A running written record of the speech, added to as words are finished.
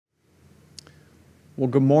Well,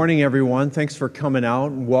 good morning, everyone. Thanks for coming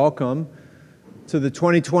out, and welcome to the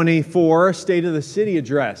 2024 State of the City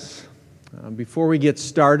Address. Before we get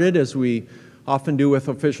started, as we often do with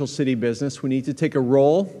official city business, we need to take a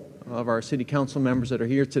roll of our city council members that are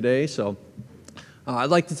here today. So I'd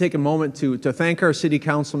like to take a moment to thank our city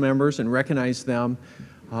council members and recognize them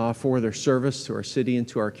for their service to our city and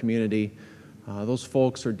to our community. Those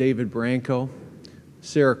folks are David Branco,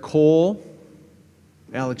 Sarah Cole,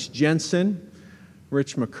 Alex Jensen,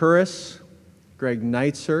 Rich McCurris, Greg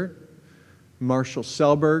Neitzert, Marshall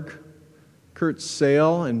Selberg, Kurt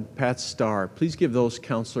Sale, and Pat Starr. Please give those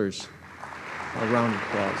counselors a round of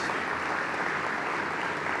applause.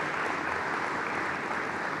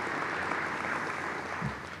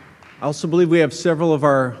 I also believe we have several of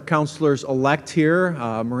our counselors-elect here.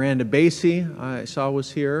 Miranda Basie, I saw was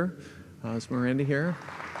here. Is Miranda here?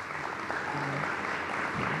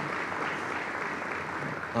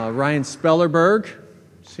 Ryan Spellerberg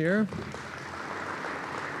is here.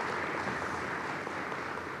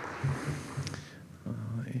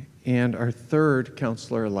 And our third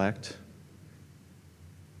counselor-elect,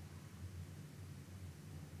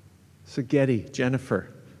 Sageti, Jennifer.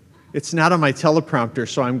 It's not on my teleprompter,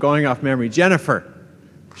 so I'm going off memory. Jennifer,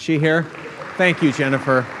 is she here? Thank you,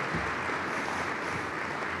 Jennifer.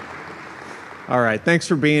 All right, thanks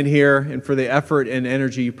for being here and for the effort and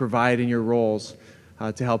energy you provide in your roles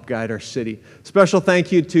to help guide our city. Special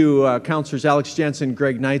thank you to Councilors Alex Jensen,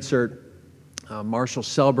 Greg Neitzert, Marshall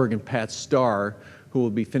Selberg, and Pat Starr, who will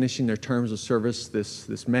be finishing their terms of service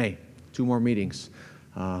this May. 2 more meetings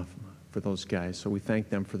for those guys, so we thank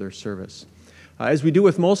them for their service. As we do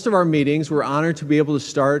with most of our meetings, we're honored to be able to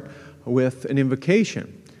start with an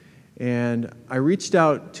invocation. And I reached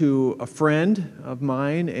out to a friend of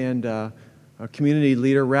mine and a community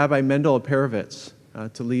leader, Rabbi Mendel Aperovitz,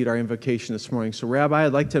 to lead our invocation this morning. So, Rabbi,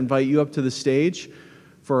 I'd like to invite you up to the stage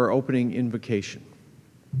for our opening invocation.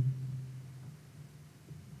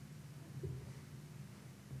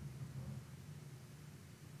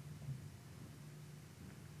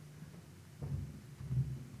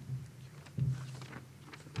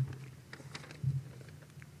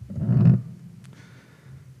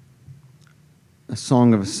 A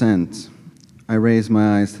song of ascent. I raise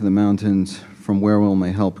my eyes to the mountains. From where will my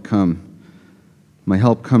help come? My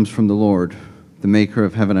help comes from the Lord, the maker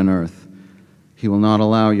of heaven and earth. He will not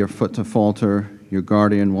allow your foot to falter. Your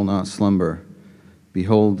guardian will not slumber.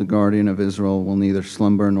 Behold, the guardian of Israel will neither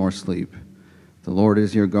slumber nor sleep. The Lord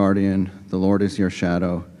is your guardian. The Lord is your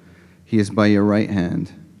shadow. He is by your right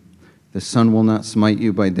hand. The sun will not smite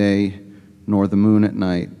you by day, nor the moon at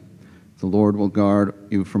night. The Lord will guard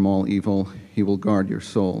you from all evil. He will guard your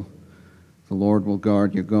soul. The Lord will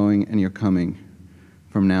guard your going and your coming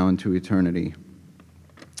from now into eternity.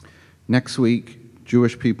 Next week,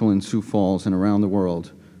 Jewish people in Sioux Falls and around the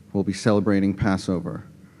world will be celebrating Passover,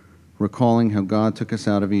 recalling how God took us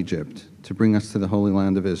out of Egypt to bring us to the Holy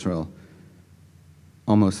Land of Israel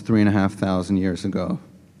almost 3,500 years ago.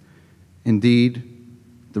 Indeed,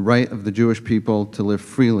 the right of the Jewish people to live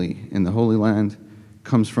freely in the Holy Land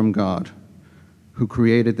comes from God, who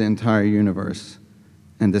created the entire universe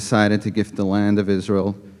and decided to gift the land of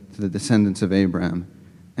Israel to the descendants of Abraham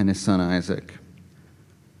and his son Isaac.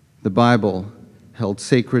 The Bible, held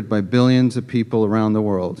sacred by billions of people around the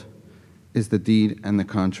world, is the deed and the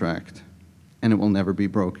contract, and it will never be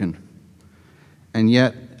broken. And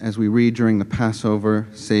yet, as we read during the Passover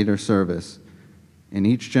Seder service, in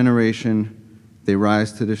each generation they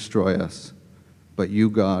rise to destroy us, but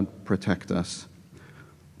you, God, protect us.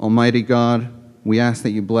 Almighty God, we ask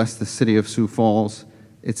that you bless the city of Sioux Falls,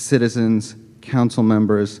 its citizens, council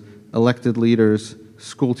members, elected leaders,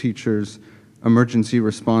 school teachers, emergency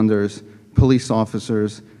responders, police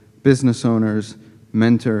officers, business owners,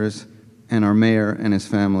 mentors, and our mayor and his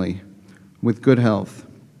family with good health,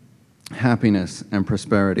 happiness, and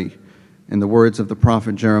prosperity. In the words of the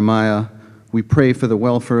prophet Jeremiah, we pray for the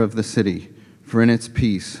welfare of the city, for in its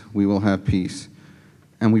peace we will have peace.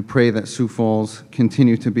 And we pray that Sioux Falls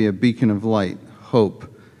continue to be a beacon of light,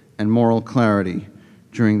 hope, and moral clarity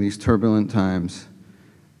during these turbulent times,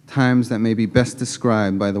 times that may be best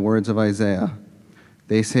described by the words of Isaiah.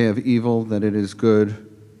 They say of evil that it is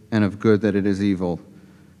good, and of good that it is evil.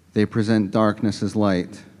 They present darkness as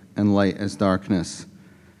light, and light as darkness.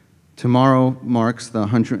 Tomorrow marks the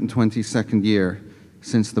 122nd year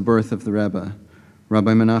since the birth of the Rebbe,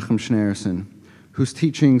 Rabbi Menachem Schneerson, whose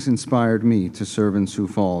teachings inspired me to serve in Sioux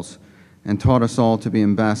Falls and taught us all to be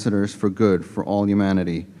ambassadors for good for all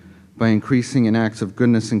humanity by increasing in acts of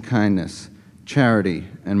goodness and kindness, charity,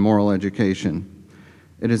 and moral education.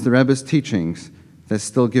 It is the Rebbe's teachings that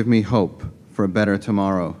still give me hope for a better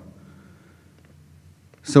tomorrow.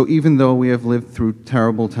 So even though we have lived through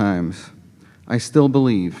terrible times, I still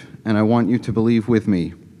believe, and I want you to believe with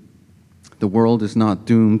me, the world is not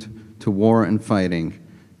doomed to war and fighting,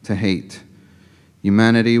 to hate.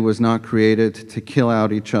 Humanity was not created to kill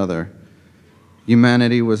out each other.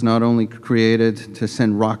 Humanity was not only created to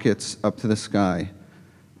send rockets up to the sky,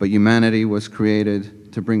 but humanity was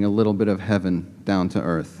created to bring a little bit of heaven down to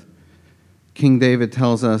earth. King David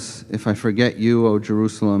tells us, "If I forget you, O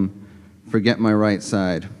Jerusalem, forget my right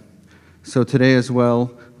side." So today as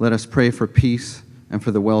well, let us pray for peace and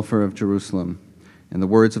for the welfare of Jerusalem. In the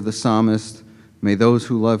words of the psalmist, may those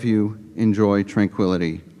who love you enjoy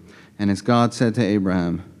tranquility. And as God said to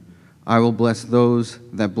Abraham, I will bless those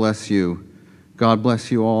that bless you. God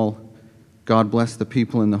bless you all. God bless the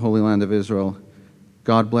people in the Holy Land of Israel.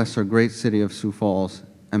 God bless our great city of Sioux Falls,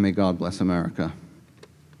 and may God bless America.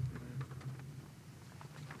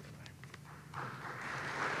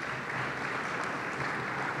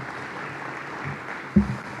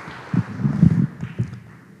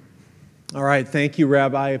 All right, thank you,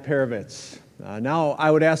 Rabbi Perovitz. Now I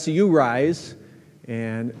would ask that you rise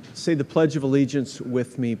and say the Pledge of Allegiance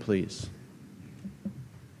with me, please.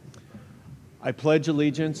 I pledge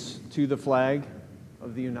allegiance to the flag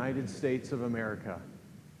of the United States of America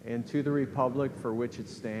and to the republic for which it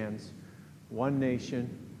stands, one nation,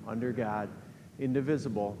 under God,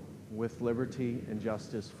 indivisible, with liberty and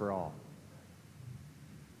justice for all.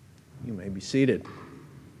 You may be seated.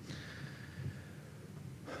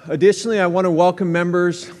 Additionally, I want to welcome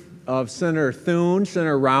members of Senator Thune,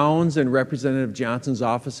 Senator Rounds, and Representative Johnson's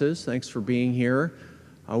offices. Thanks for being here.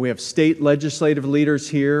 We have state legislative leaders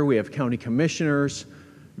here. We have county commissioners,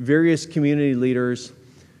 various community leaders,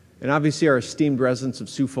 and obviously our esteemed residents of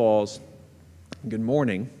Sioux Falls. Good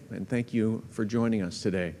morning, and thank you for joining us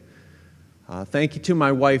today. Thank you to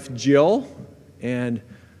my wife, Jill, and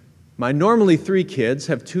my normally 3 kids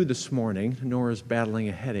have 2 this morning. Nora's battling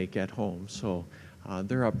a headache at home, so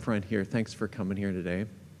they're up front here. Thanks for coming here today.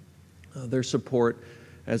 Their support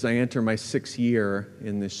as I enter my 6th year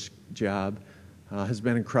in this job has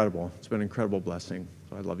been incredible. It's been an incredible blessing.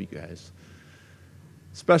 So I love you guys.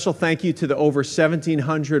 Special thank you to the over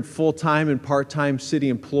 1,700 full-time and part-time city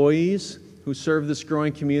employees who serve this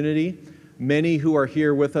growing community, many who are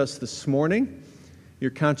here with us this morning.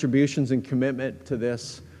 Your contributions and commitment to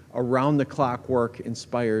this around-the-clock work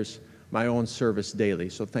inspires my own service daily,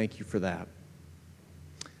 so thank you for that.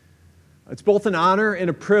 It's both an honor and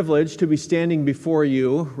a privilege to be standing before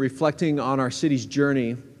you, reflecting on our city's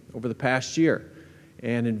journey over the past year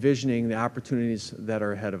and envisioning the opportunities that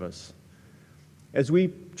are ahead of us. As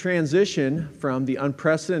we transition from the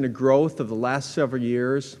unprecedented growth of the last several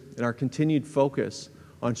years and our continued focus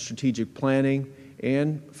on strategic planning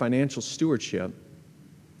and financial stewardship,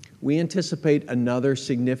 we anticipate another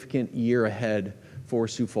significant year ahead for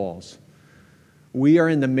Sioux Falls. We are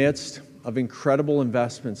in the midst of incredible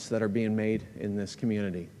investments that are being made in this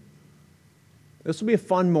community. This will be a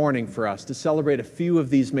fun morning for us to celebrate a few of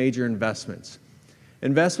these major investments.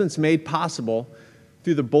 Investments made possible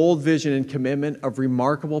through the bold vision and commitment of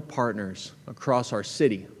remarkable partners across our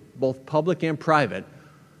city, both public and private,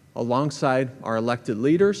 alongside our elected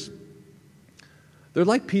leaders. They're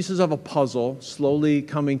like pieces of a puzzle slowly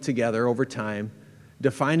coming together over time,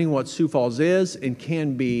 defining what Sioux Falls is and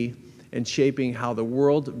can be, and shaping how the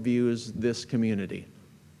world views this community.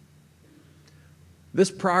 This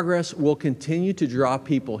progress will continue to draw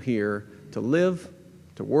people here to live,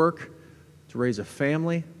 to work, to raise a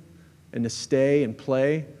family, and to stay and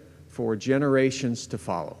play for generations to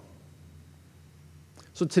follow.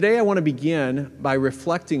 So today I want to begin by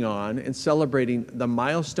reflecting on and celebrating the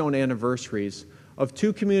milestone anniversaries of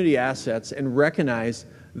 2 community assets and recognize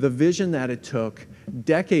the vision that it took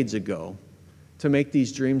decades ago to make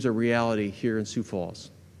these dreams a reality here in Sioux Falls.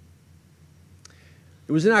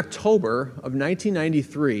 It was in October of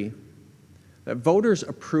 1993 that voters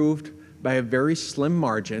approved by a very slim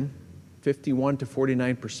margin, 51 to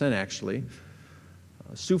 49% actually,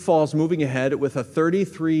 Sioux Falls moving ahead with a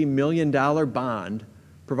 $33 million bond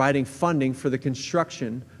providing funding for the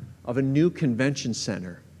construction of a new convention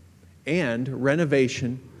center and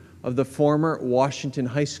renovation of the former Washington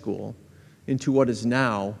High School into what is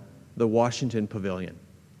now the Washington Pavilion.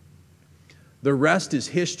 The rest is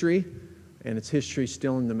history, and it's history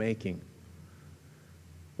still in the making.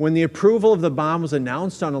 When the approval of the bond was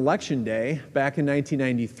announced on Election Day back in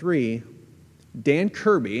 1993, Dan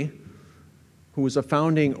Kirby, who was a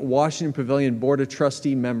founding Washington Pavilion Board of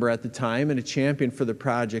Trustee member at the time and a champion for the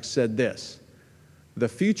project, said this: "The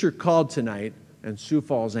future called tonight, and Sioux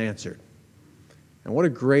Falls answered." And what a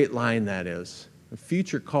great line that is. The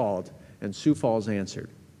future called, and Sioux Falls answered.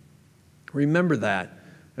 Remember that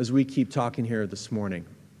as we keep talking here this morning.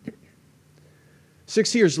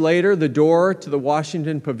 6 years later, the door to the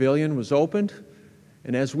Washington Pavilion was opened,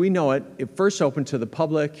 and as we know it, it first opened to the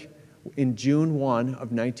public in June 1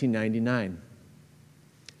 of 1999.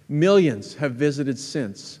 Millions have visited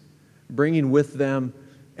since, bringing with them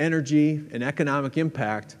energy and economic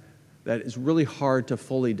impact that is really hard to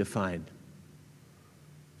fully define.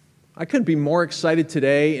 I couldn't be more excited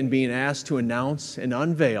today in being asked to announce and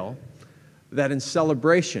unveil that in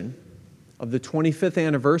celebration of the 25th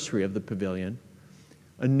anniversary of the pavilion,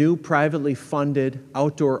 a new privately funded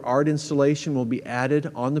outdoor art installation will be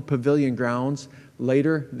added on the pavilion grounds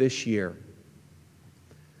later this year.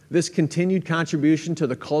 This continued contribution to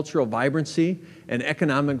the cultural vibrancy and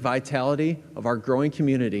economic vitality of our growing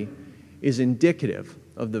community is indicative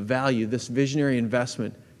of the value this visionary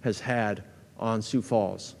investment has had on Sioux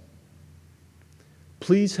Falls.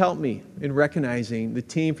 Please help me in recognizing the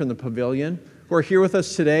team from the pavilion who are here with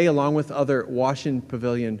us today, along with other Washington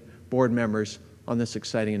Pavilion board members, on this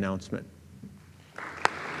exciting announcement.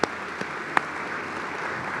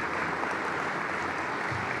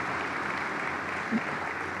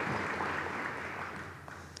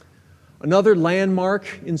 Another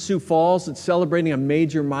landmark in Sioux Falls that's celebrating a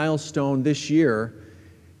major milestone this year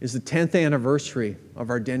is the 10th anniversary of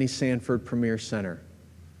our Denny Sanford Premier Center.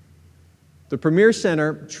 The Premier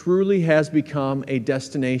Center truly has become a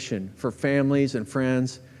destination for families and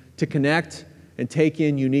friends to connect and take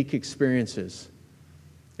in unique experiences.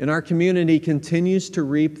 And our community continues to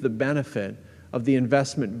reap the benefit of the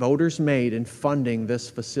investment voters made in funding this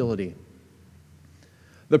facility.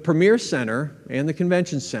 The Premier Center and the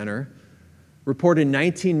Convention Center reported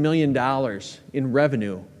 $19 million in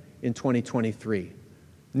revenue in 2023,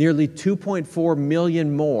 nearly $2.4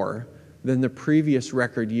 million more than the previous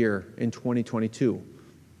record year in 2022.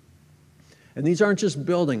 And these aren't just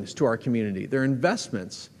buildings to our community, they're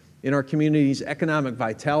investments in our community's economic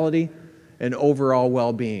vitality and overall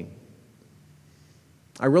well-being.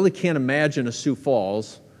 I really can't imagine a Sioux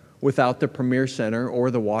Falls without the Premier Center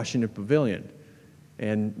or the Washington Pavilion,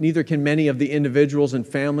 and neither can many of the individuals and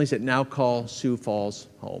families that now call Sioux Falls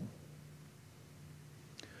home.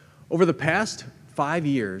 Over the past 5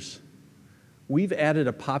 years, we've added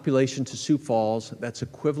a population to Sioux Falls that's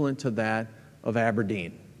equivalent to that of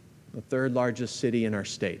Aberdeen, the third largest city in our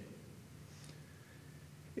state.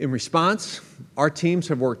 In response, our teams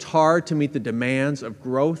have worked hard to meet the demands of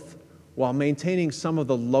growth while maintaining some of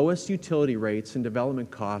the lowest utility rates and development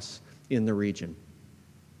costs in the region,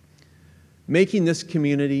 making this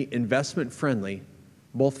community investment-friendly,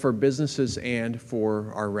 both for businesses and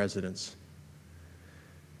for our residents.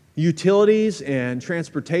 Utilities and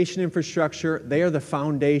transportation infrastructure, they are the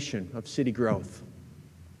foundation of city growth.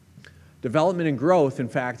 Development and growth, in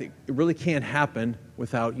fact, it really can't happen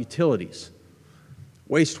without utilities.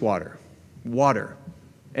 Wastewater, water,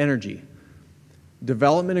 energy.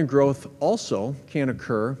 Development and growth also can't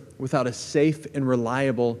occur without a safe and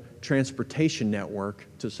reliable transportation network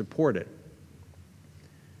to support it.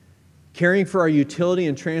 Caring for our utility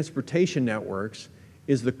and transportation networks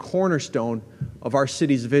is the cornerstone of our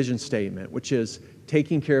city's vision statement, which is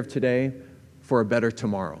taking care of today for a better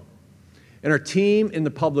tomorrow. And our team in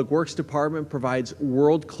the Public Works Department provides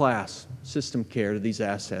world-class system care to these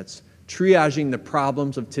assets, triaging the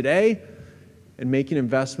problems of today and making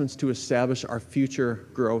investments to establish our future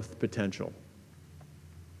growth potential.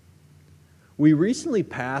 We recently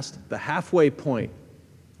passed the halfway point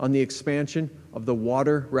on the expansion of the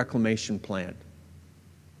water reclamation plant.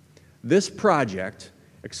 This project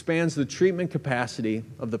expands the treatment capacity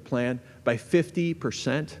of the plant by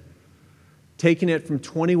 50%, taking it from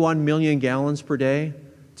 21 million gallons per day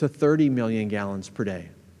to 30 million gallons per day.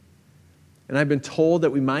 And I've been told that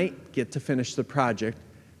we might get to finish the project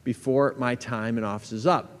before my time in office is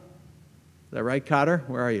up. Is that right, Cotter?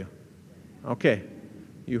 Where are you? Okay,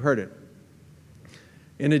 you heard it.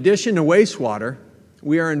 In addition to wastewater,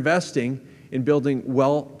 we are investing in building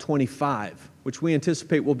Well 25, which we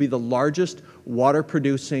anticipate will be the largest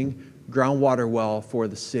water-producing groundwater well for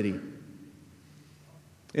the city.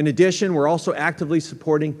 In addition, we're also actively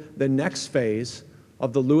supporting the next phase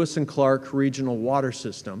of the Lewis and Clark Regional Water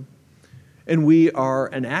System, and we are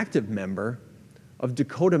an active member of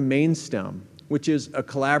Dakota Mainstem, which is a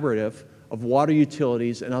collaborative of water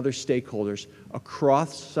utilities and other stakeholders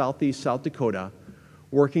across southeast South Dakota,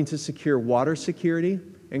 working to secure water security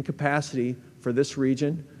and capacity for this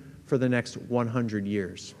region for the next 100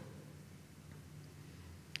 years.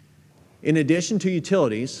 In addition to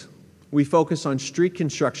utilities, we focus on street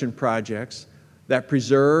construction projects that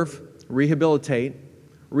preserve, rehabilitate,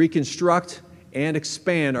 reconstruct, and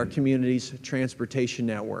expand our community's transportation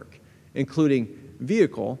network, including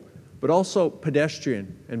vehicle, but also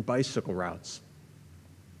pedestrian and bicycle routes.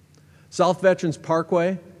 South Veterans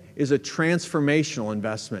Parkway is a transformational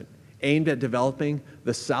investment aimed at developing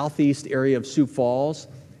the southeast area of Sioux Falls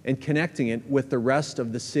and connecting it with the rest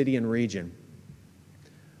of the city and region.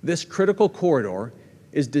 This critical corridor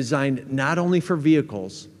is designed not only for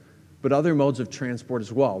vehicles, but other modes of transport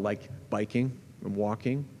as well, like biking and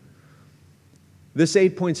walking. This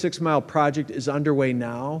 8.6-mile project is underway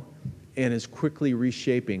now and is quickly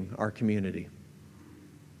reshaping our community.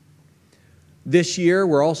 This year,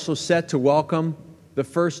 we're also set to welcome the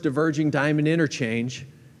first diverging diamond interchange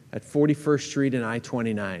at 41st Street and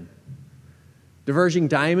I-29. Diverging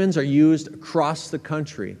diamonds are used across the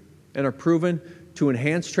country and are proven to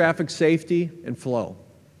enhance traffic safety and flow.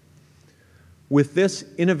 With this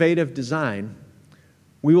innovative design,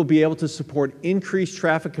 we will be able to support increased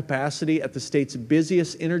traffic capacity at the state's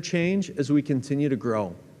busiest interchange as we continue to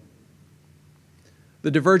grow.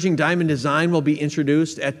 The diverging diamond design will be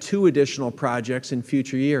introduced at 2 additional projects in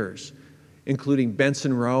future years, including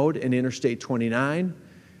Benson Road and Interstate 29,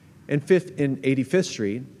 and 85th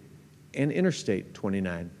Street and Interstate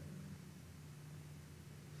 29.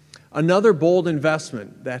 Another bold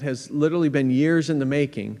investment that has literally been years in the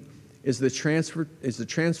making is the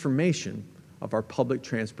transformation of our public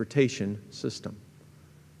transportation system.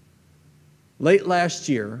 Late last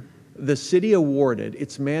year, the city awarded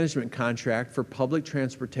its management contract for public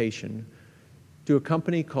transportation to a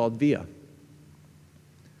company called VIA.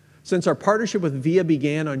 Since our partnership with VIA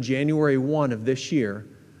began on January 1 of this year,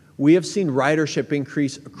 we have seen ridership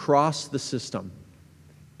increase across the system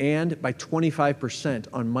and by 25%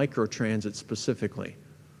 on microtransit specifically,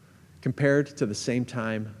 compared to the same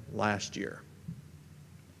time last year.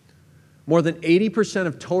 More than 80%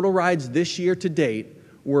 of total rides this year to date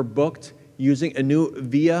were booked using a new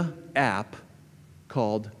VIA app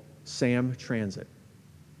called SAM Transit.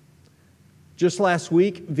 Just last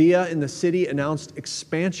week, VIA in the city announced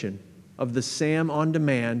expansion of the SAM On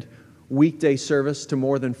Demand weekday service to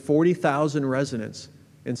more than 40,000 residents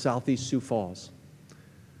in southeast Sioux Falls.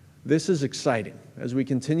 This is exciting as we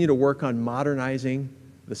continue to work on modernizing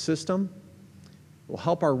the system. It will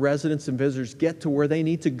help our residents and visitors get to where they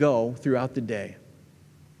need to go throughout the day.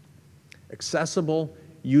 Accessible,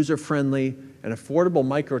 user-friendly, and affordable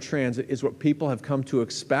microtransit is what people have come to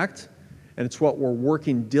expect, and it's what we're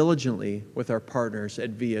working diligently with our partners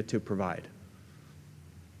at VIA to provide.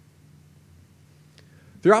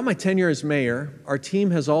 Throughout my tenure as mayor, our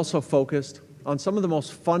team has also focused on some of the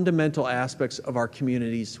most fundamental aspects of our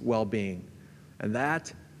community's well-being, and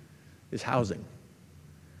that is housing.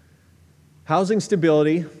 Housing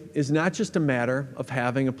stability is not just a matter of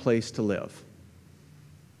having a place to live.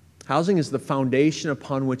 Housing is the foundation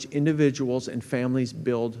upon which individuals and families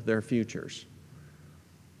build their futures.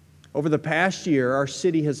 Over the past year, our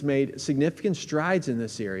city has made significant strides in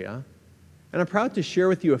this area, and I'm proud to share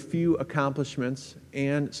with you a few accomplishments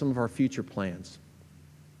and some of our future plans.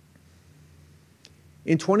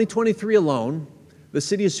 In 2023 alone, the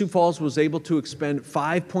city of Sioux Falls was able to expend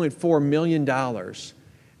 $5.4 million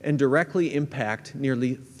and directly impact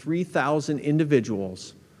nearly 3,000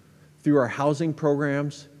 individuals through our housing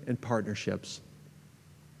programs and partnerships.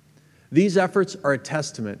 These efforts are a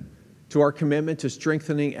testament to our commitment to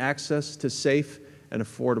strengthening access to safe and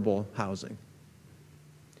affordable housing.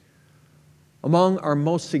 Among our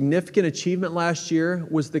most significant achievement last year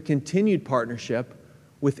was the continued partnership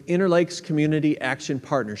with Interlakes Community Action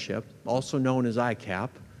Partnership, also known as ICAP,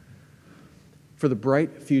 for the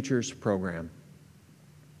Bright Futures program.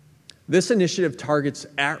 This initiative targets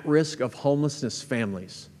at-risk of homelessness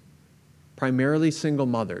families, primarily single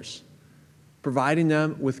mothers, providing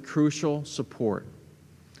them with crucial support.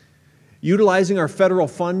 Utilizing our federal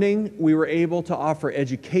funding, we were able to offer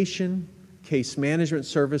education, case management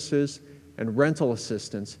services, and rental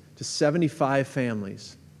assistance to 75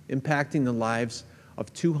 families, impacting the lives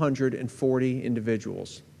of 240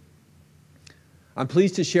 individuals. I'm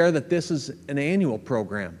pleased to share that this is an annual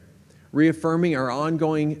program, reaffirming our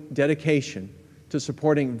ongoing dedication to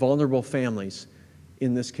supporting vulnerable families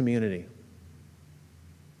in this community.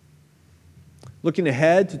 Looking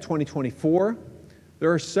ahead to 2024,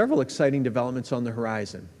 there are several exciting developments on the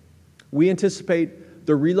horizon. We anticipate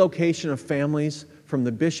the relocation of families from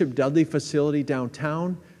the Bishop Dudley facility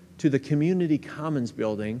downtown to the Community Commons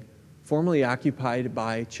building, formerly occupied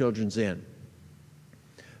by Children's Inn.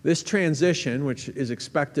 This transition, which is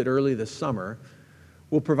expected early this summer,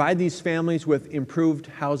 will provide these families with improved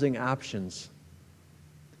housing options.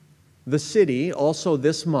 The city also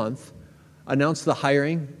this month announced the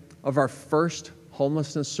hiring of our first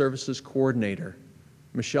homelessness services coordinator,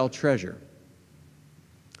 Michelle Treasure.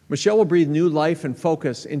 Michelle will breathe new life and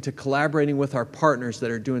focus into collaborating with our partners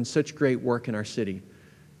that are doing such great work in our city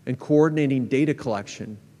and coordinating data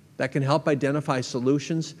collection that can help identify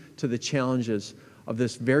solutions to the challenges of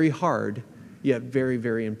this very hard yet very,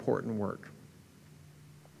 very important work.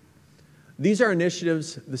 These are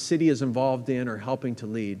initiatives the city is involved in or helping to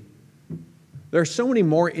lead. There are so many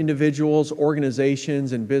more individuals,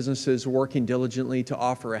 organizations, and businesses working diligently to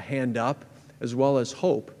offer a hand up as well as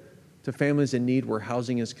hope to families in need where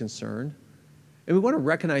housing is concerned. And we want to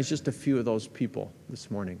recognize just a few of those people this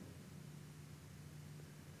morning.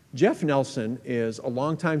 Jeff Nelson is a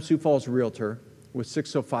longtime Sioux Falls realtor with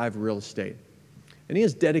 605 Real Estate. And he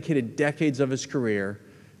has dedicated decades of his career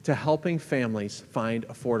to helping families find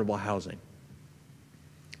affordable housing.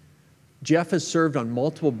 Jeff has served on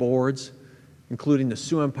multiple boards, including the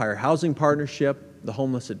Sioux Empire Housing Partnership, the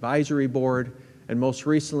Homeless Advisory Board, and most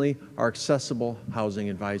recently, our Accessible Housing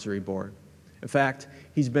Advisory Board. In fact,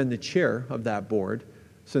 he's been the chair of that board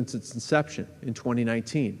since its inception in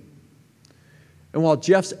 2019. And while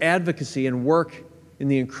Jeff's advocacy and work in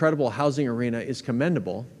the incredible housing arena is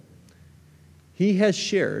commendable, he has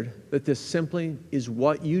shared that this simply is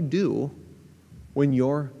what you do when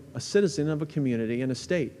you're a citizen of a community and a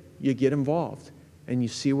state. You get involved and you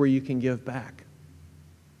see where you can give back.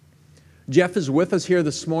 Jeff is with us here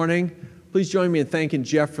this morning. Please join me in thanking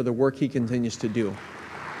Jeff for the work he continues to do.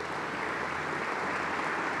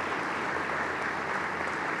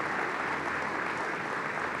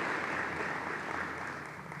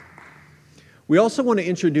 We also want to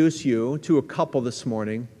introduce you to a couple this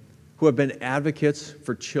morning who have been advocates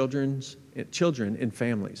for children and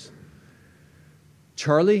families.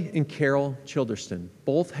 Charlie and Carol Childerston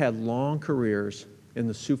both had long careers in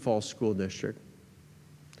the Sioux Falls School District.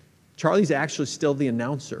 Charlie's actually still the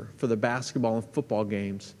announcer for the basketball and football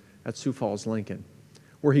games at Sioux Falls Lincoln,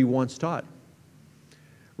 where he once taught.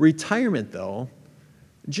 Retirement, though,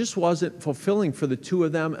 just wasn't fulfilling for the two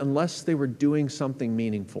of them unless they were doing something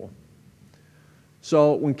meaningful.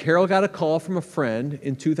 So when Carol got a call from a friend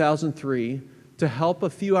in 2003 to help a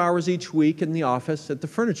few hours each week in the office at the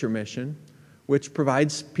Furniture Mission, which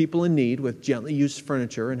provides people in need with gently used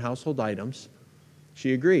furniture and household items,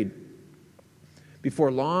 she agreed.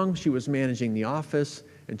 Before long, she was managing the office,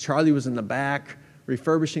 and Charlie was in the back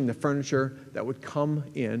refurbishing the furniture that would come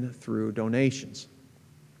in through donations.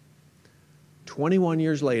 21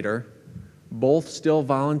 years later, both still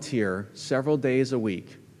volunteer several days a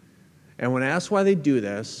week. And when asked why they do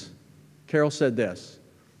this, Carol said this: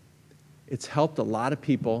 "It's helped a lot of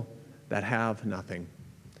people that have nothing.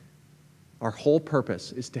 Our whole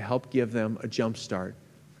purpose is to help give them a jump start.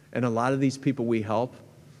 And a lot of these people we help,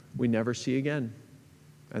 we never see again."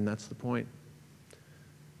 And that's the point.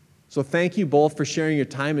 So thank you both for sharing your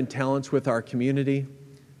time and talents with our community.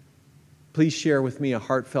 Please share with me a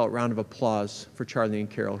heartfelt round of applause for Charlie and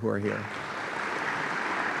Carol who are here.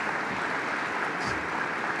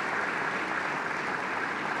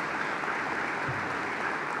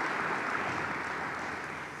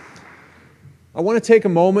 I want to take a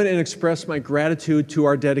moment and express my gratitude to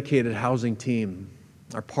our dedicated housing team,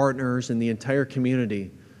 our partners, and the entire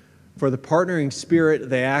community for the partnering spirit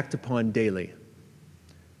they act upon daily.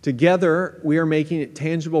 Together, we are making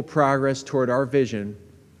tangible progress toward our vision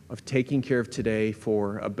of taking care of today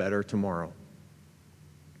for a better tomorrow.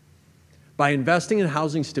 By investing in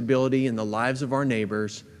housing stability in the lives of our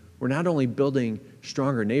neighbors, we're not only building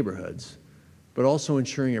stronger neighborhoods, but also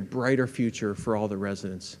ensuring a brighter future for all the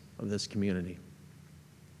residents of this community.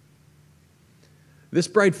 This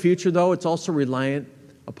bright future, though, it's also reliant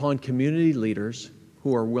upon community leaders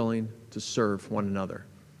who are willing to serve one another.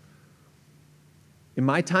 In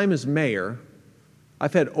my time as mayor,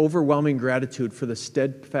 I've had overwhelming gratitude for the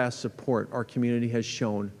steadfast support our community has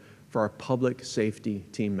shown for our public safety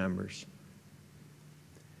team members.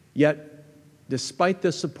 Yet, despite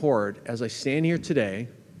this support, as I stand here today,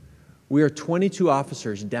 we are 22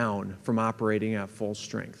 officers down from operating at full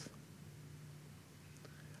strength.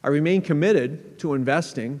 I remain committed to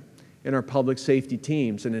investing in our public safety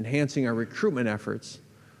teams and enhancing our recruitment efforts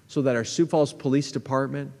so that our Sioux Falls Police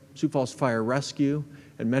Department, Sioux Falls Fire Rescue,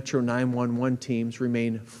 and Metro 911 teams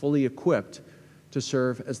remain fully equipped to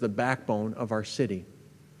serve as the backbone of our city,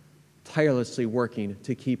 tirelessly working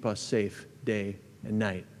to keep us safe day and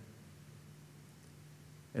night.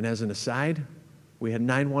 And as an aside, we had a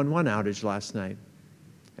 911 outage last night,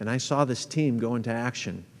 and I saw this team go into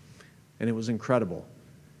action, and it was incredible.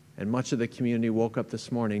 And much of the community woke up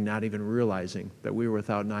this morning not even realizing that we were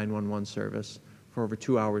without 911 service for over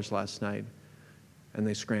 2 hours last night, and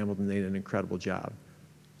they scrambled and they did an incredible job.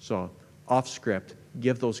 So, off script,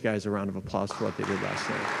 give those guys a round of applause for what they did last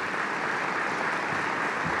night.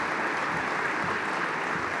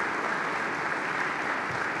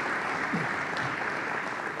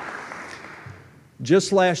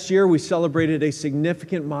 Just last year, we celebrated a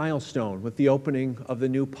significant milestone with the opening of the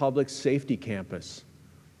new public safety campus.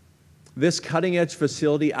 This cutting-edge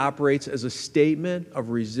facility operates as a statement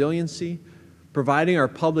of resiliency, providing our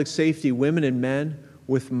public safety women and men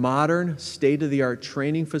with modern, state-of-the-art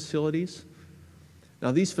training facilities.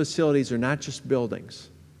 Now, these facilities are not just buildings.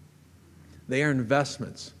 They are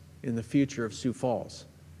investments in the future of Sioux Falls.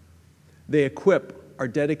 They equip our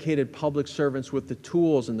dedicated public servants with the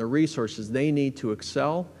tools and the resources they need to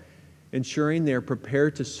excel, ensuring they are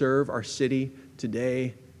prepared to serve our city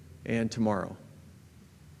today and tomorrow.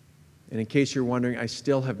 And in case you're wondering, I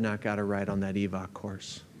still have not got a ride on that EVOC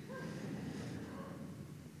course.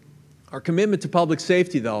 Our commitment to public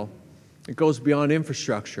safety, though, it goes beyond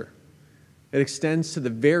infrastructure. It extends to the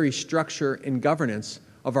very structure and governance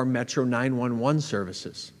of our Metro 911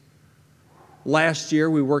 services. Last year,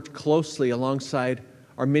 we worked closely alongside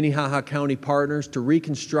our Minnehaha County partners to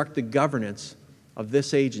reconstruct the governance of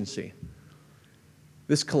this agency.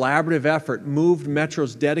 This collaborative effort moved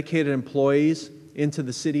Metro's dedicated employees into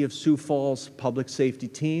the City of Sioux Falls public safety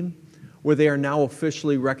team, where they are now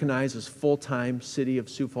officially recognized as full-time City of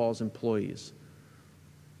Sioux Falls employees.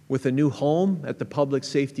 With a new home at the public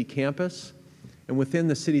safety campus and within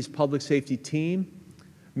the city's public safety team,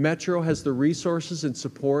 Metro has the resources and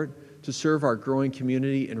support to serve our growing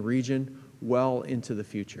community and region well into the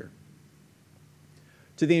future.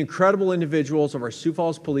 To the incredible individuals of our Sioux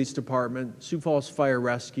Falls Police Department, Sioux Falls Fire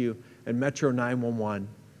Rescue, and Metro 911,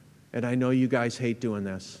 and I know you guys hate doing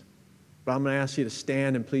this, but I'm going to ask you to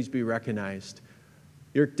stand and please be recognized.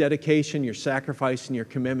 Your dedication, your sacrifice, and your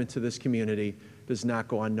commitment to this community does not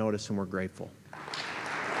go unnoticed, and we're grateful.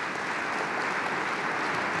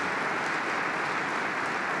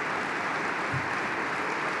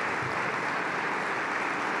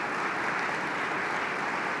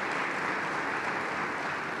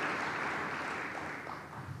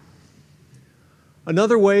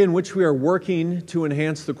 Another way in which we are working to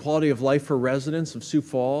enhance the quality of life for residents of Sioux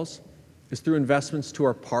Falls is through investments to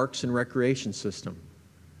our parks and recreation system.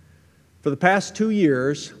 For the past 2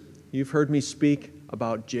 years, you've heard me speak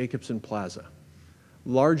about Jacobson Plaza,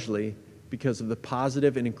 largely because of the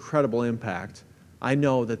positive and incredible impact I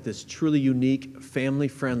know that this truly unique,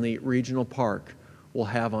 family-friendly regional park will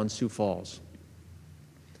have on Sioux Falls.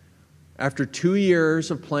 After 2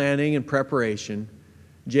 years of planning and preparation,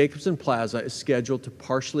 Jacobson Plaza is scheduled to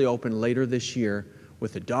partially open later this year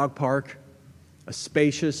with a dog park, a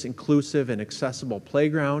spacious, inclusive, and accessible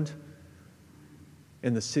playground,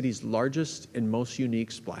 and the city's largest and most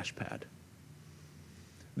unique splash pad.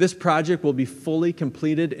 This project will be fully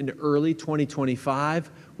completed in early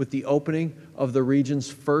 2025 with the opening of the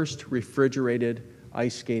region's first refrigerated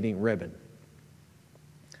ice skating ribbon.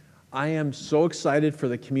 I am so excited for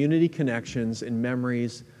the community connections and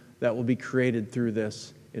memories that will be created through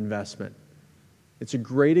this investment. It's a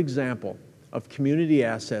great example of community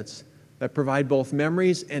assets that provide both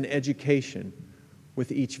memories and education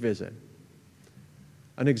with each visit.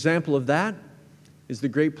 An example of that is the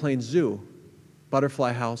Great Plains Zoo,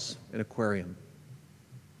 Butterfly House, and Aquarium.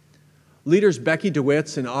 Leaders Becky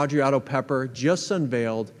DeWitts and Audrey Otto Pepper just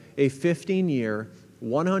unveiled a 15-year,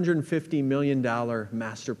 $150 million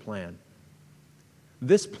master plan.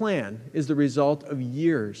 This plan is the result of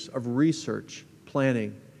years of research,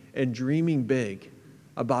 planning, and dreaming big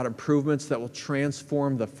about improvements that will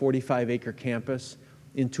transform the 45-acre campus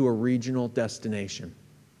into a regional destination.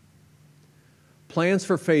 Plans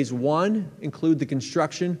for Phase 1 include the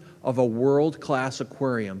construction of a world-class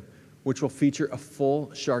aquarium, which will feature a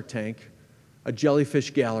full shark tank, a jellyfish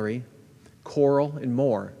gallery, coral, and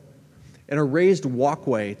more, and a raised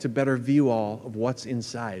walkway to better view all of what's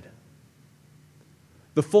inside.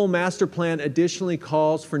 The full master plan additionally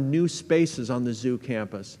calls for new spaces on the zoo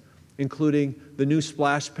campus, including the new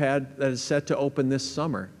splash pad that is set to open this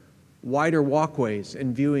summer, wider walkways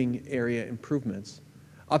and viewing area improvements,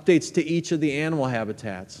 updates to each of the animal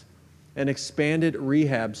habitats, and expanded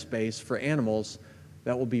rehab space for animals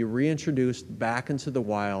that will be reintroduced back into the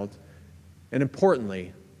wild, and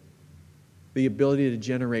importantly, the ability to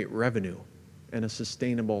generate revenue and a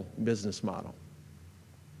sustainable business model.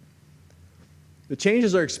 The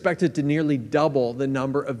changes are expected to nearly double the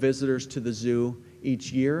number of visitors to the zoo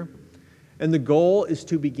each year, and the goal is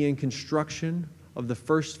to begin construction of the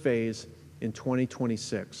first phase in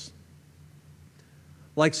 2026.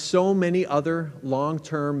 Like so many other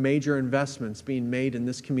long-term major investments being made in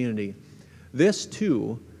this community, this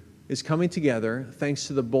too is coming together thanks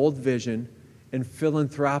to the bold vision and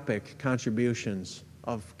philanthropic contributions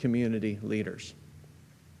of community leaders.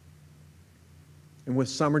 And with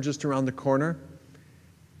summer just around the corner,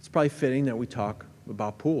 it's probably fitting that we talk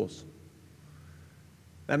about pools.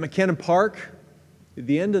 At McKinnon Park, at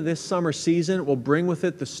the end of this summer season, will bring with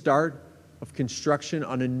it the start of construction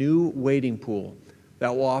on a new wading pool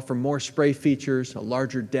that will offer more spray features, a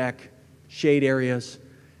larger deck, shade areas,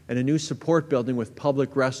 and a new support building with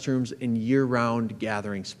public restrooms and year-round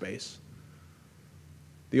gathering space.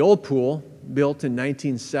 The old pool, built in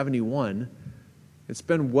 1971, it's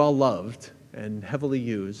been well-loved and heavily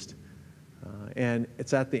used, and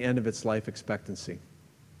it's at the end of its life expectancy.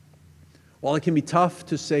 While it can be tough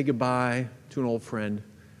to say goodbye to an old friend,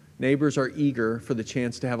 neighbors are eager for the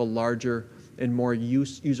chance to have a larger and more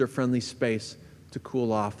user-friendly space to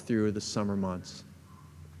cool off through the summer months.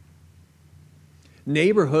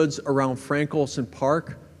 Neighborhoods around Frank Olson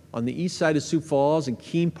Park on the east side of Sioux Falls and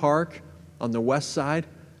Keene Park on the west side,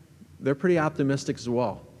 they're pretty optimistic as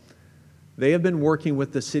well. They have been working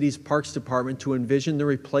with the city's Parks Department to envision the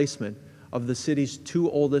replacement of the city's two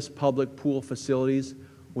oldest public pool facilities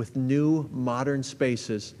with new modern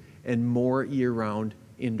spaces and more year-round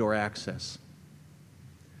indoor access.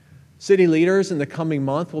 City leaders in the coming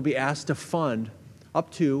month will be asked to fund up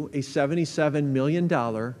to a $77 million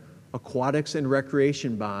aquatics and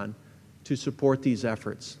recreation bond to support these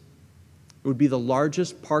efforts. It would be the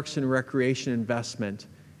largest parks and recreation investment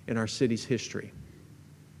in our city's history.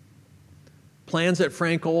 Plans at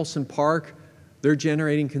Frank Olson Park, they're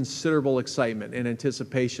generating considerable excitement and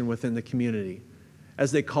anticipation within the community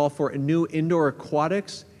as they call for a new indoor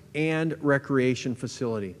aquatics and recreation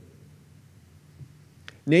facility.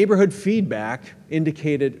 Neighborhood feedback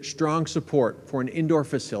indicated strong support for an indoor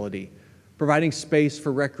facility, providing space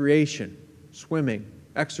for recreation, swimming,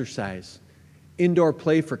 exercise, indoor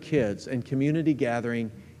play for kids, and community gathering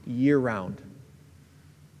year-round.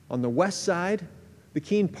 On the west side, the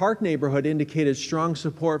Keene Park neighborhood indicated strong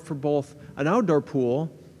support for both an outdoor pool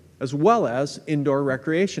as well as indoor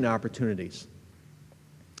recreation opportunities.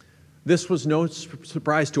 This was no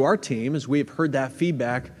surprise to our team, as we have heard that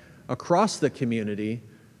feedback across the community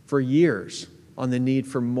for years on the need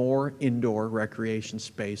for more indoor recreation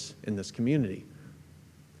space in this community.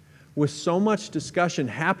 With so much discussion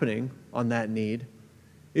happening on that need,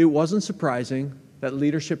 it wasn't surprising that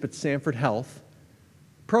leadership at Sanford Health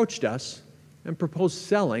approached us and proposed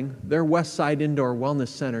selling their West Side Indoor Wellness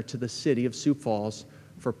Center to the city of Sioux Falls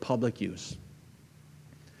for public use.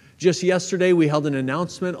 Just yesterday, we held an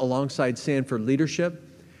announcement alongside Sanford leadership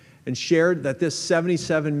and shared that this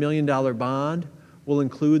 $77 million bond will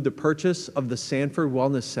include the purchase of the Sanford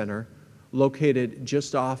Wellness Center located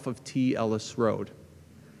just off of T. Ellis Road.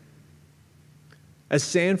 As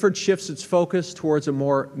Sanford shifts its focus towards a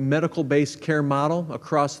more medical-based care model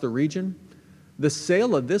across the region, the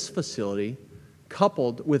sale of this facility,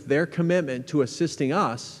 coupled with their commitment to assisting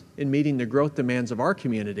us in meeting the growth demands of our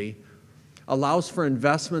community, allows for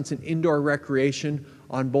investments in indoor recreation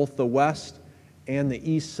on both the west and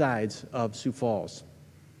the east sides of Sioux Falls.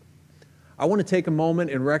 I want to take a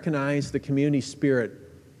moment and recognize the community spirit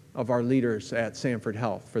of our leaders at Sanford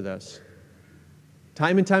Health for this.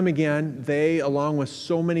 Time and time again, they, along with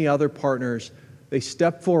so many other partners, they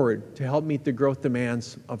step forward to help meet the growth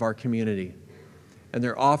demands of our community. And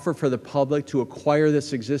their offer for the public to acquire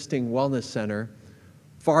this existing wellness center,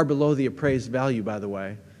 far below the appraised value, by the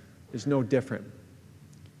way, is no different.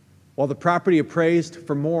 While the property appraised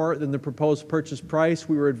for more than the proposed purchase price,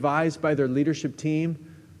 we were advised by their leadership team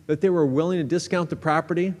that they were willing to discount the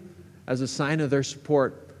property as a sign of their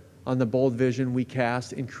support on the bold vision we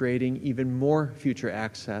cast in creating even more future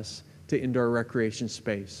access to indoor recreation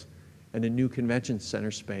space and a new convention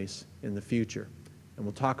center space in the future. And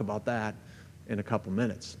we'll talk about that in a couple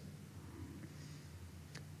minutes.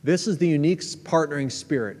 This is the unique partnering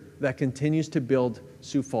spirit that continues to build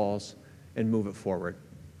Sioux Falls and move it forward.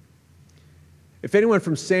 If anyone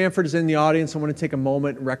from Sanford is in the audience, I want to take a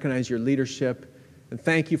moment and recognize your leadership and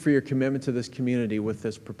thank you for your commitment to this community with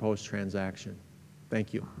this proposed transaction.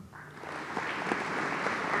 Thank you.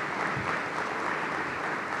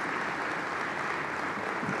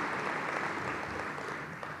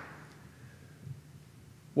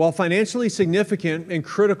 While financially significant and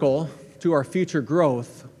critical to our future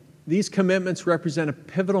growth, these commitments represent a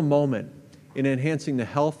pivotal moment in enhancing the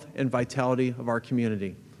health and vitality of our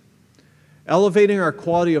community, elevating our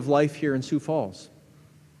quality of life here in Sioux Falls.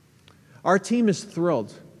 Our team is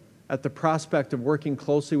thrilled at the prospect of working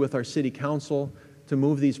closely with our City Council to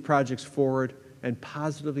move these projects forward and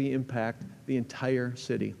positively impact the entire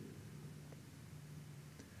city.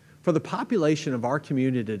 For the population of our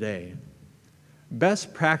community today,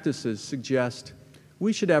 best practices suggest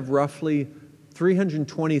we should have roughly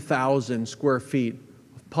 320,000 square feet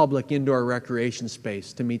of public indoor recreation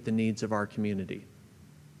space to meet the needs of our community,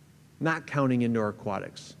 not counting indoor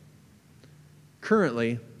aquatics.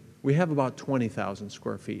 Currently, we have about 20,000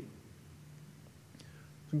 square feet.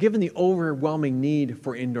 Given the overwhelming need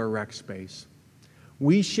for indoor rec space,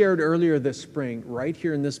 we shared earlier this spring, right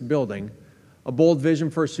here in this building, a bold vision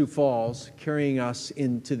for Sioux Falls carrying us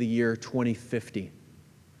into the year 2050.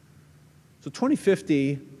 So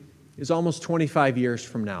 2050 is almost 25 years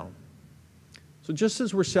from now. So just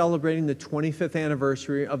as we're celebrating the 25th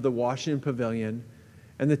anniversary of the Washington Pavilion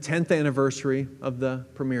and the 10th anniversary of the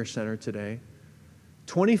Premier Center today,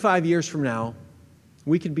 25 years from now,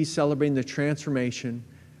 we could be celebrating the transformation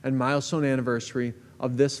and milestone anniversary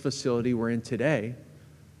of this facility we're in today,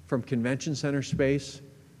 from convention center space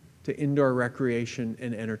to indoor recreation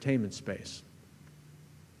and entertainment space.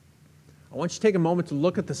 I want you to take a moment to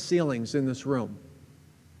look at the ceilings in this room.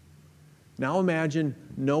 Now imagine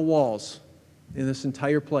no walls in this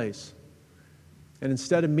entire place. And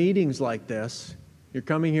instead of meetings like this, you're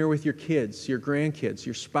coming here with your kids, your grandkids,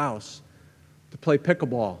 your spouse, to play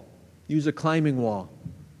pickleball, use a climbing wall,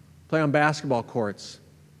 play on basketball courts,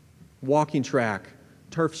 walking track,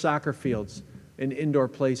 turf soccer fields, and indoor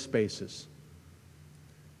play spaces.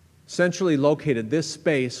 Centrally located, this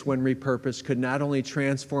space, when repurposed, could not only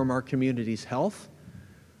transform our community's health,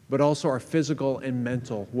 but also our physical and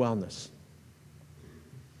mental wellness.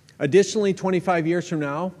 Additionally, 25 years from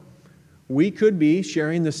now, we could be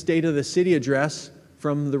sharing the State of the City address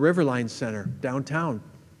from the Riverline Center downtown,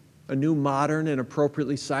 a new modern and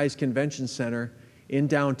appropriately sized convention center in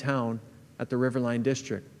downtown at the Riverline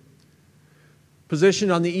District.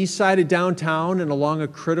 Positioned on the east side of downtown and along a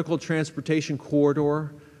critical transportation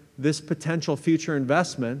corridor, this potential future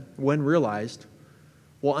investment, when realized,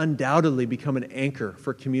 will undoubtedly become an anchor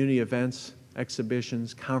for community events,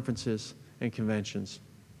 exhibitions, conferences, and conventions.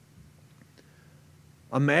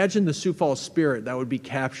 Imagine the Sioux Falls spirit that would be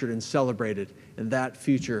captured and celebrated in that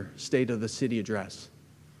future State of the City address.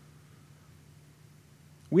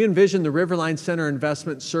 We envision the Riverline Center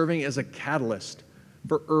investment serving as a catalyst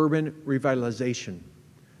for urban revitalization,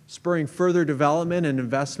 spurring further development and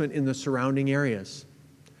investment in the surrounding areas.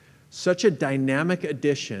 Such a dynamic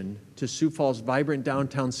addition to Sioux Falls' vibrant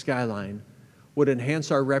downtown skyline would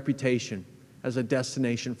enhance our reputation as a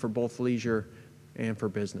destination for both leisure and for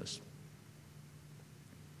business.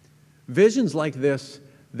 Visions like this,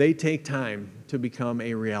 they take time to become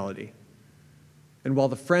a reality. And while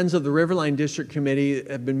the Friends of the Riverline District Committee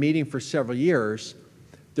have been meeting for several years,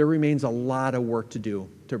 there remains a lot of work to do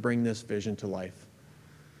to bring this vision to life.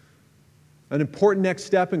 An important next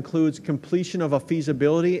step includes completion of a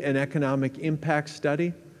feasibility and economic impact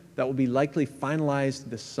study that will be likely finalized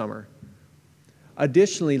this summer.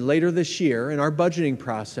 Additionally, later this year, in our budgeting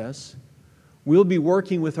process, we'll be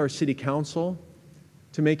working with our City Council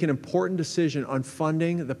to make an important decision on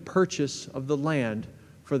funding the purchase of the land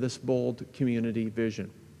for this bold community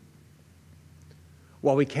vision.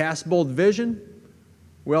 While we cast bold vision,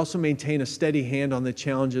 we also maintain a steady hand on the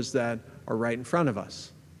challenges that are right in front of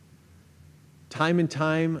us. Time and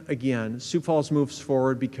time again, Sioux Falls moves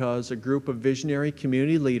forward because a group of visionary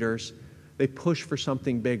community leaders, they push for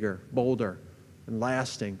something bigger, bolder, and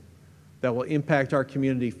lasting that will impact our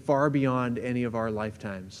community far beyond any of our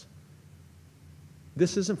lifetimes.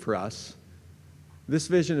 This isn't for us. This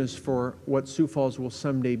vision is for what Sioux Falls will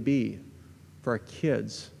someday be, for our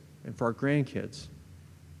kids and for our grandkids.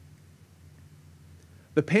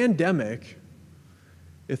 The pandemic,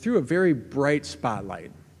 it threw a very bright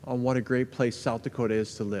spotlight on what a great place South Dakota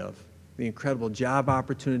is to live, the incredible job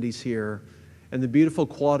opportunities here, and the beautiful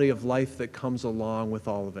quality of life that comes along with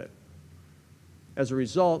all of it. As a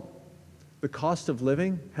result, the cost of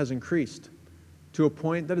living has increased to a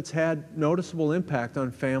point that it's had noticeable impact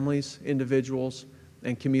on families, individuals,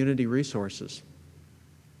 and community resources.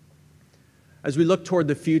 As we look toward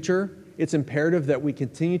the future, it's imperative that we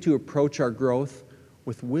continue to approach our growth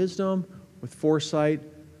with wisdom, with foresight,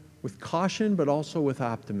 with caution, but also with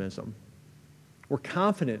optimism. We're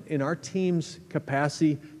confident in our team's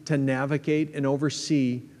capacity to navigate and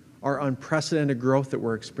oversee our unprecedented growth that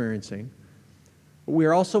we're experiencing. But we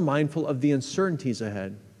are also mindful of the uncertainties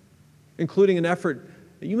ahead, including an effort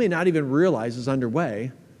that you may not even realize is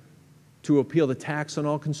underway to appeal the tax on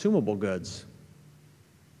all consumable goods.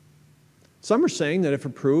 Some are saying that if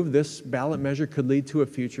approved, this ballot measure could lead to a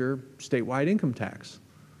future statewide income tax.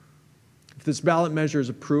 If this ballot measure is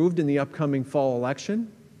approved in the upcoming fall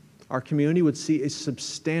election, our community would see a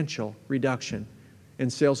substantial reduction in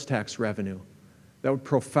sales tax revenue that would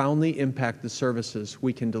profoundly impact the services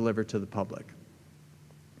we can deliver to the public.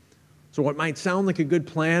 So what might sound like a good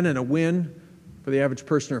plan and a win for the average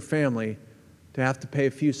person or family to have to pay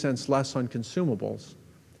a few cents less on consumables,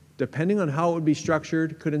 depending on how it would be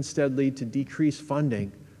structured, could instead lead to decreased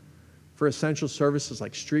funding for essential services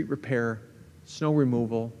like street repair, snow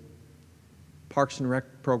removal, parks and rec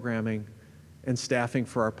programming, and staffing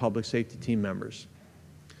for our public safety team members.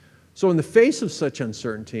 So in the face of such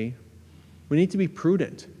uncertainty, we need to be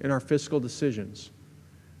prudent in our fiscal decisions.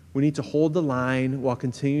 We need to hold the line while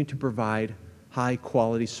continuing to provide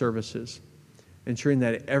high-quality services, ensuring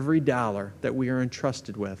that every dollar that we are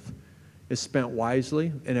entrusted with is spent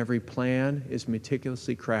wisely and every plan is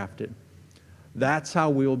meticulously crafted. That's how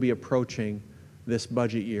we will be approaching this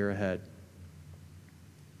budget year ahead.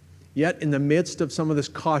 Yet, in the midst of some of this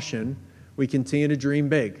caution, we continue to dream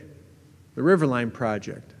big. The Riverline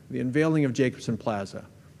Project, the unveiling of Jacobson Plaza,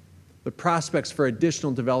 the prospects for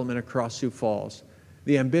additional development across Sioux Falls,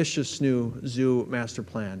 the ambitious new zoo master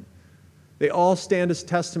plan. They all stand as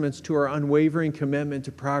testaments to our unwavering commitment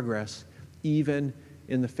to progress, even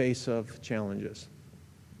in the face of challenges.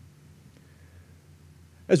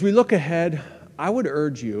 As we look ahead, I would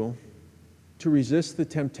urge you to resist the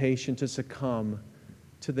temptation to succumb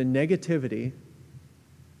to the negativity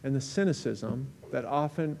and the cynicism that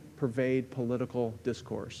often pervade political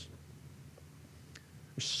discourse.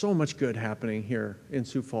 There's so much good happening here in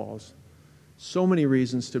Sioux Falls. So many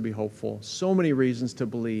reasons to be hopeful, so many reasons to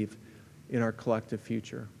believe in our collective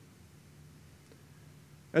future.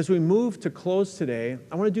 As we move to close today,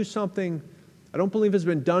 I want to do something I don't believe has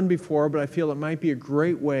been done before, but I feel it might be a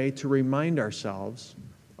great way to remind ourselves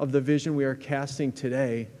of the vision we are casting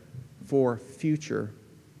today for future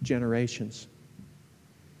generations.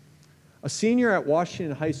 A senior at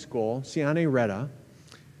Washington High School, Siane Retta,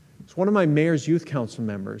 is one of my mayor's youth council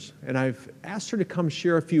members, and I've asked her to come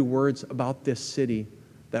share a few words about this city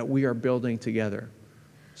that we are building together.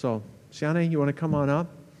 So, Siane, you want to come on up?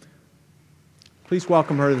 Please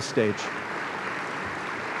welcome her to the stage.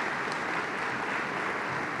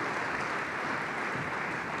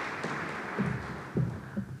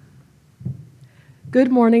 Good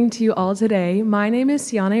morning to you all today. My name is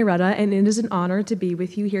Siane Retta, and it is an honor to be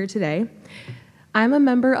with you here today. I'm a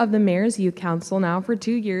member of the Mayor's Youth Council now for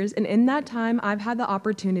 2 years, and in that time, I've had the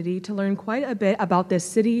opportunity to learn quite a bit about this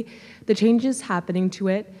city, the changes happening to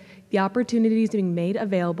it, the opportunities being made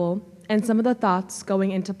available, and some of the thoughts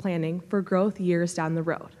going into planning for growth years down the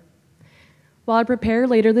road. While I prepare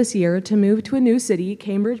later this year to move to a new city,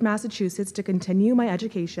 Cambridge, Massachusetts, to continue my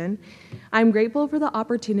education, I'm grateful for the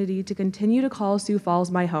opportunity to continue to call Sioux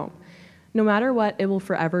Falls my home. No matter what, it will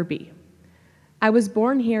forever be. I was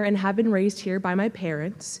born here and have been raised here by my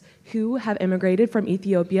parents, who have immigrated from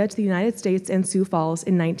Ethiopia to the United States and Sioux Falls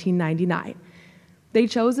in 1999. They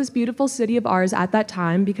chose this beautiful city of ours at that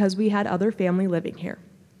time because we had other family living here.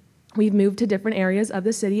 We've moved to different areas of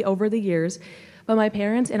the city over the years, but my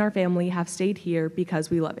parents and our family have stayed here because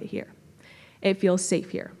we love it here. It feels safe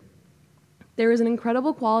here. There is an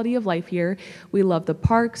incredible quality of life here. We love the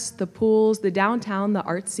parks, the pools, the downtown, the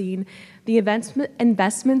art scene, the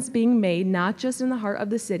investments being made not just in the heart of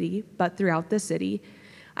the city, but throughout the city.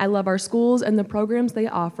 I love our schools and the programs they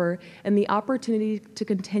offer and the opportunity to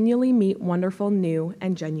continually meet wonderful, new,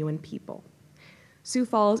 and genuine people. Sioux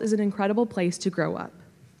Falls is an incredible place to grow up.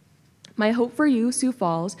 My hope for you, Sioux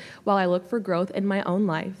Falls, while I look for growth in my own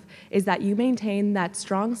life, is that you maintain that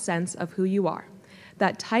strong sense of who you are,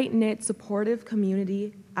 that tight-knit, supportive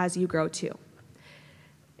community as you grow too.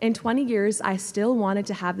 In 20 years, I still wanted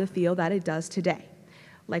to have the feel that it does today,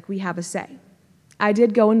 like we have a say. I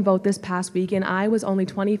did go and vote this past week, and I was only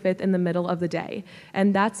 25th in the middle of the day,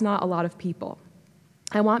 and that's not a lot of people.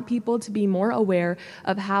 I want people to be more aware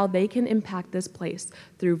of how they can impact this place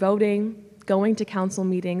through voting, going to council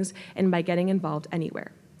meetings, and by getting involved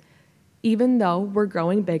anywhere. Even though we're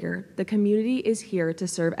growing bigger, the community is here to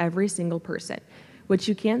serve every single person, which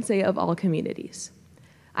you can't say of all communities.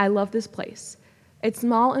 I love this place. It's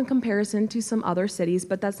small in comparison to some other cities,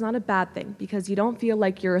 but that's not a bad thing because you don't feel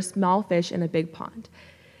like you're a small fish in a big pond.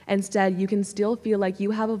 Instead, you can still feel like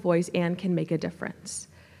you have a voice and can make a difference.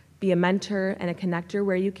 Be a mentor and a connector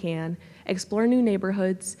where you can, explore new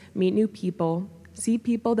neighborhoods, meet new people, see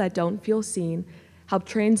people that don't feel seen, help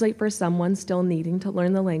translate for someone still needing to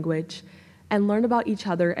learn the language, and learn about each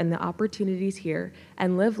other and the opportunities here,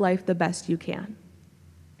 and live life the best you can.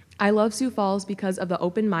 I love Sioux Falls because of the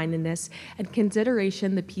open-mindedness and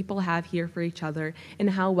consideration the people have here for each other and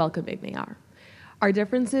how welcoming they are. Our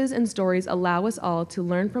differences and stories allow us all to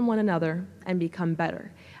learn from one another and become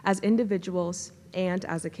better as individuals and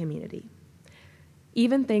as a community.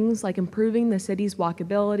 Even things like improving the city's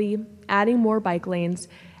walkability, adding more bike lanes,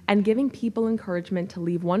 and giving people encouragement to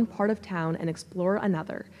leave one part of town and explore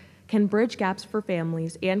another can bridge gaps for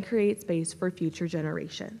families and create space for future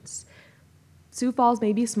generations. Sioux Falls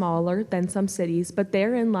may be smaller than some cities, but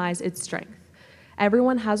therein lies its strength.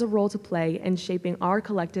 Everyone has a role to play in shaping our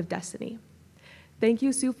collective destiny. Thank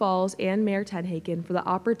you, Sioux Falls and Mayor TenHaken, for the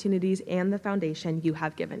opportunities and the foundation you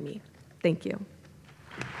have given me. Thank you.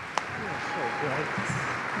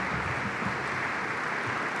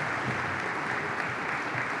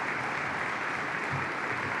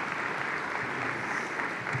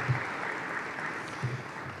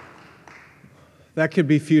 That could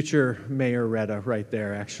be future Mayor Retta right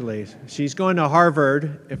there, actually. She's going to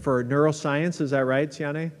Harvard for neuroscience. Is that right,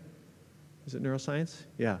 Siane? Is it neuroscience?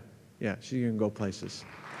 Yeah. Yeah, she's going to go places.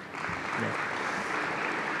 Yeah.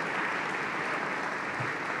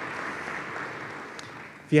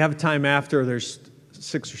 If you have time after, there's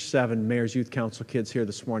 6 or 7 Mayor's Youth Council kids here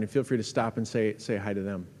this morning. Feel free to stop and say hi to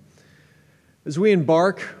them. As we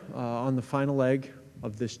embark on the final leg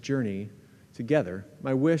of this journey together,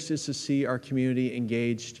 my wish is to see our community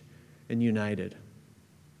engaged and united.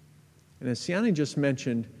 And as Siane just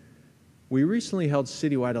mentioned, we recently held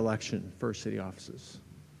citywide election for city offices.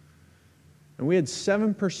 And we had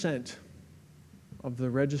 7% of the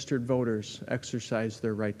registered voters exercise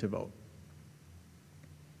their right to vote.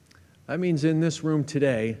 That means in this room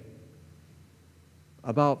today,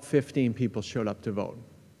 about 15 people showed up to vote.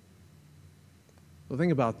 Well,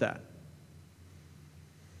 think about that.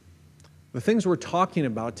 The things we're talking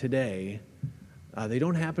about today, they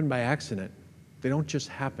don't happen by accident. They don't just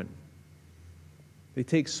happen. They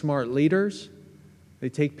take smart leaders. They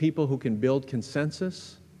take people who can build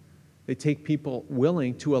consensus. They take people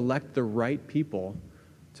willing to elect the right people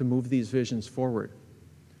to move these visions forward.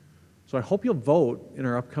 So I hope you'll vote in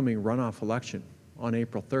our upcoming runoff election on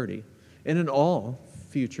April 30 and in all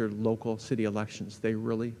future local city elections. They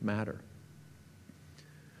really matter.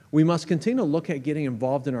 We must continue to look at getting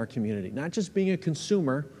involved in our community, not just being a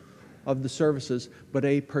consumer of the services, but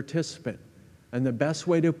a participant. And the best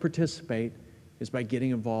way to participate is by getting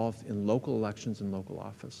involved in local elections and local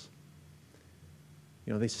office.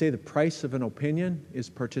 You know, they say the price of an opinion is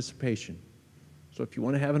participation. So if you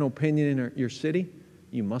want to have an opinion in your city,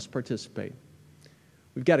 you must participate.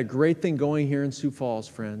 We've got a great thing going here in Sioux Falls,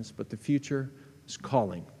 friends, but the future is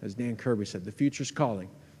calling. As Dan Kirby said, the future's calling.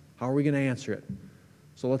 How are we going to answer it?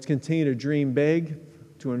 So let's continue to dream big,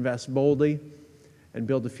 to invest boldly, and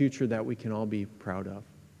build a future that we can all be proud of.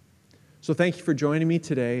 So thank you for joining me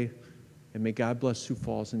today, and may God bless Sioux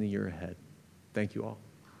Falls in the year ahead. Thank you all.